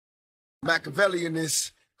Makaveli in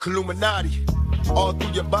this Illuminati, all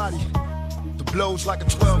through your body. The blows like a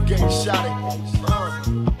 12-game shot.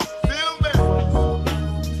 Feel me?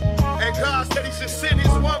 And God said he should send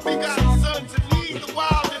his one begotten son to lead the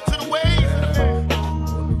wild into the ways.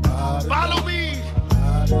 Follow me.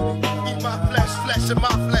 Eat my flesh of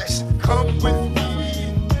my flesh. Come with me.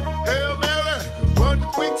 Hail Mary, one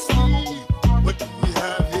quick seed. What do we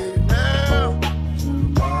have here now?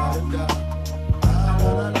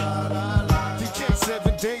 DK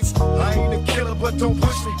 7 days. I ain't a killer, but don't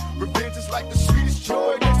push me. Revenge is like the sweetest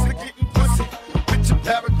joy next to getting pussy. Picture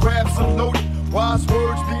paragraphs unloaded. Wise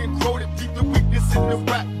words being quoted. Deep the weakness in the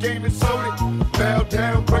rap game and sold it. Bow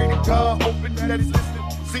down, pray to God, hoping that he's listening.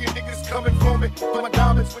 Seeing niggas coming for me, for my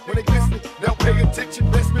diamonds when they glisten. Now pay attention,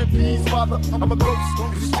 rest in peace, Father. I'm a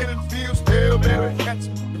ghost, these killing fields, Hail Mary, catch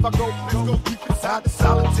me. If I go, let's go deep inside the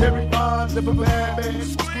solitary mind. Live a man,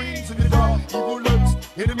 screams in the dark, evil looks,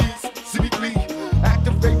 enemies, see me bleed.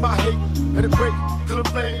 Activate my hate, let it break, till I'm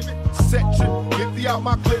flaming. Set trip, empty out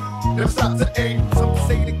my clip, never stop to aim. Some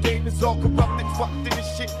say the game is all corrupted, fucked in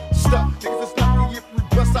this shit. Stuck, niggas is lucky if we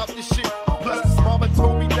bust out this shit. Plus, mama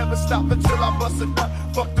told me never stop until I bust a nut.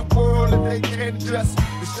 Fuck the world if they can't adjust.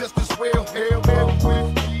 It's just as well. Hail Mary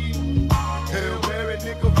with me. Hail Mary,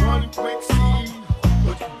 nigga, one quick seed.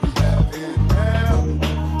 What do we have here now?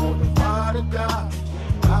 On the fire to die.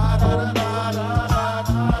 Da da da da da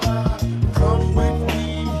da da. Come with me.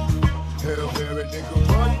 Hail Mary, nigga,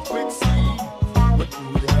 one quick seed. What do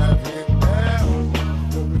we have here now?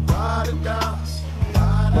 On the fire to die. Da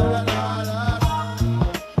da da da da.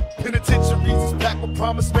 Penitentiaries is packed with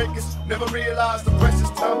promise makers. Never realized the precious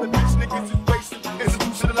time that bitch niggas is wasting.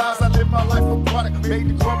 Institutionalized, I live my life a product made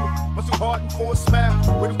to crumble. But so hard and for a smile,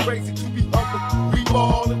 when it's crazy to be humble. We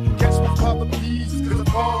ballin', catch me pop the peas, cause I'm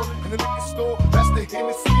ballin'. In the liquor store, that's the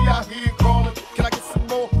Hennessy out here callin'. Can I get some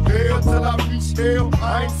more? Hell till I reach hell,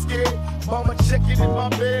 I ain't scared. Mama checking in my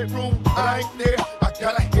bedroom, I ain't there. I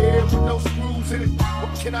got a head with no screws in it.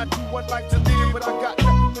 What can I do? One life to live, but I got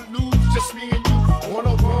nothing to lose. Just me and you. On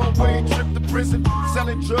a one-way trip to prison,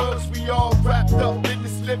 selling drugs, we all wrapped up in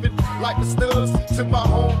this living like the studs. To my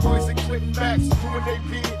homeboys and Clinton Max, doing they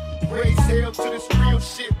bid, raise hell to this real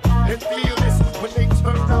shit and feel this. When they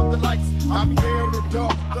turn out the lights, I'm here in the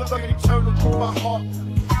dark, the light eternal through my heart.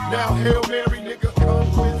 Now Hail Mary, nigga, come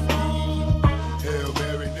with me. Hail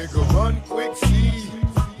Mary, nigga, run quick, see.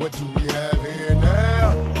 What do we have here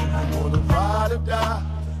now? I'm on the ride or die.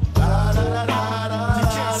 Da da da da da.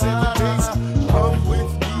 DK 7 days. Come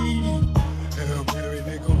with me, Hail Mary,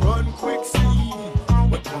 nigga, run quick, see.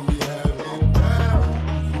 What do we have in now?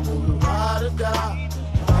 On the ride or die.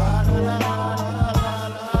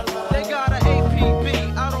 They got an APB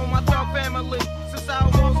out on my thug family. Since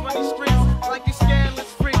Outlawz run these streets, like these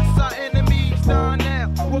scandalous freaks. Our enemies down now,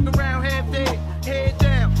 walk around half dead, head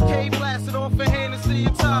down. K blasted off a Hennessy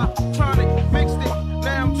and top. Tronic fixed it,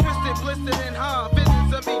 now I'm twisted, blistered and hard.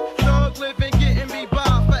 Visions of me, thug living, getting me by.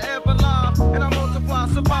 And I multiply,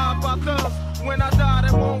 survive by thugs. When I die,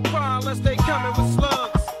 they won't cry unless they coming with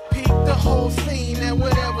slugs. Peep the whole scene and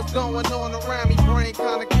whatever's going on around me. Brain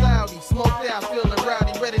kinda cloudy, smoked out, feeling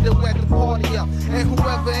rowdy, ready to wet the party up. And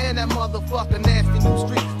whoever in that motherfucker nasty new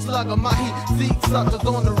street slugger, my heat, Zeke suckers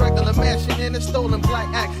on the regular mansion in a stolen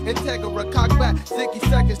black act. Integra, cock back, 60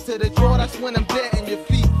 seconds to the draw. That's when I'm dead in your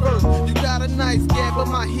feet first. You got a nice gab, but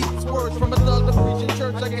my heat's worse. From a thug to preaching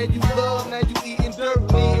church, I gave you love, now you eating dirt,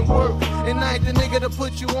 needing work. And I ain't the nigga to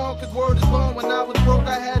put you on, cause word is born. When I was broke,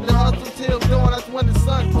 I had to hustle till dawn. That's when the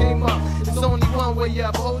sun came up. It's only one way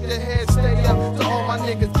up. Hold your head, stay up. To all my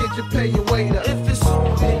niggas, get your pay, your weight up. If it's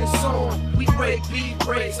on, then it's on. We break beat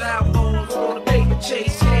breaks, Outlawz on a paper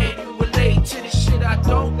chase. Can you relate to the shit I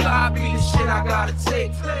don't lie? Be the shit I gotta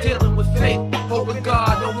take. Dealing with fate, hoping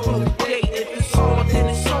God don't throw the gate. If it's on, then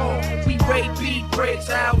it's on. We break beat breaks,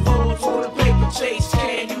 Outlawz on a paper chase.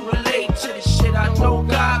 Can you relate to the shit I don't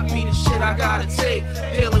lie? Be the shit I gotta take.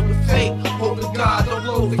 Dealing with fate, hoping God don't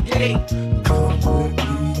throw the gate. Come with me,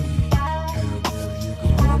 Hail Mary, nigga,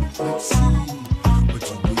 run quick, see. What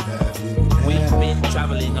do we have here now? We've been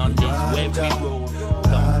traveling on this weary road.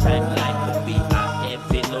 Sometimes like a beat, I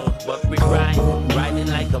heavy load, but we riding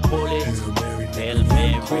like a bullet. Hail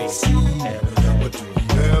Mary, What do we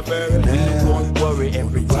have here we now? won't worry,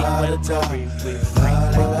 everything will worry. We fly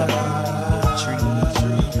like a tree.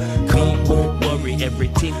 We won't worry,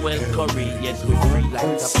 everything will curry. Yes, we're free like a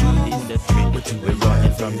bee in the tree. We're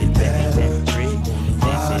running from the penitentiary.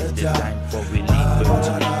 This is the time for we leave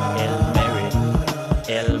liberty. Hail Mary,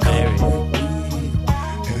 Hail Mary.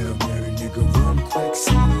 Hail Mary, nigga, run quick,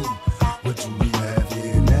 see. What do we have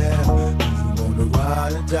here now? You wanna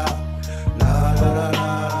ride or die? La la la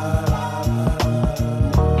la la.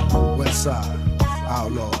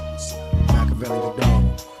 Makaveli the dog,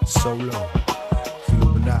 Solo,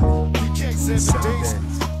 Illuminati, We can't send the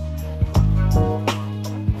days.